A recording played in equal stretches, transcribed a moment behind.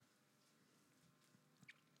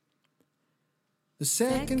The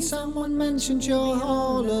second someone mentioned you're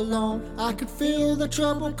all alone, I could feel the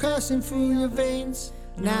trouble coursing through your veins.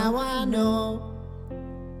 Now I know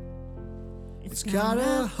it's got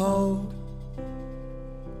a hold.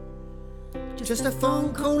 Just a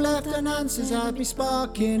phone call left unanswered, I'd be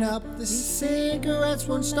sparking up. The cigarettes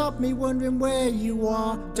won't stop me wondering where you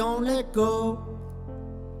are. Don't let go,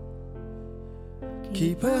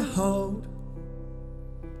 keep a hold.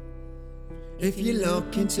 If you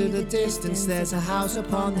look into the distance, there's a house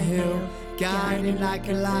upon the hill, guiding like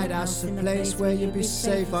a lighthouse, a place where you'll be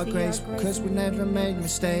safe, our grace, because we never make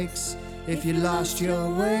mistakes. If you lost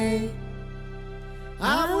your way,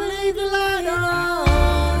 I will leave the light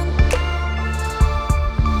on.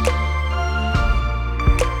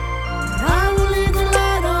 I will leave the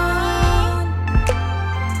light on.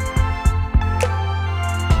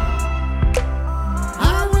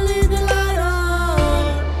 I will leave the light on.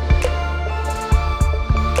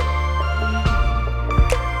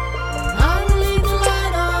 I will leave the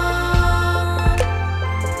light on.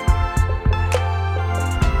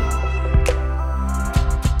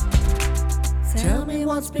 Tell me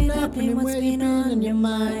what's been happening, where you been in your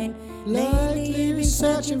mind. Lately been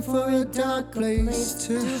searching for a dark place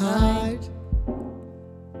to hide.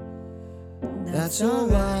 That's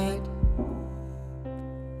alright,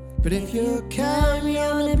 but if you carry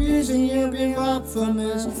on abusing, you'll be robbed from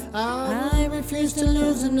us. I refuse to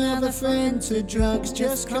lose another friend to drugs.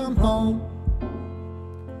 Just come home,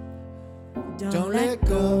 don't let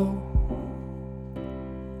go.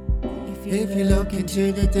 If you look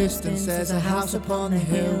into the distance, there's a house upon the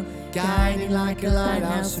hill, guiding like a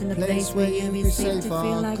lighthouse, a place where you'll be safe for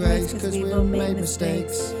our grace, cause we all made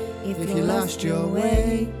mistakes. If you lost your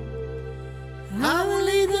way, I will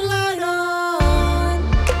leave the light on.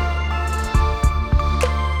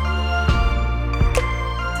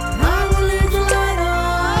 I will leave the light on.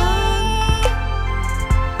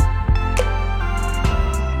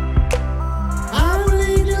 I will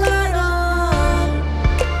leave the light on.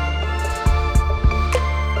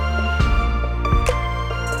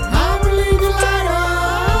 I will leave the light on.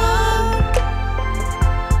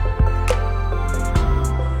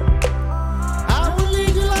 I will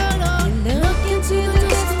leave the light on. Look into the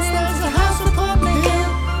distance, there's a house upon the hill,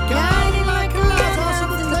 guiding like a lighthouse, a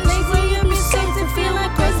place where you'll be safe to feel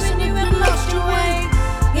like grace when you have lost your way.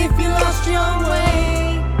 If you lost your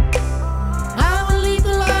way, I will leave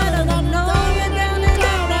the light on. I know you're down and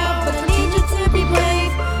out now, but I need you to be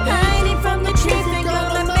brave. Hiding from the truth, we're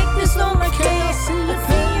gonna make this all okay. I see you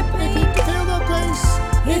feel the grace.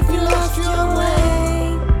 If you lost your way,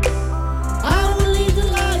 I will leave the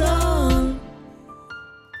light on.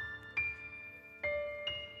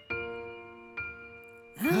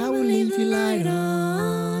 I will leave your light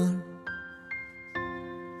on.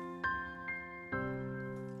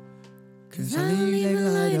 Cause I leave the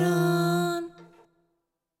light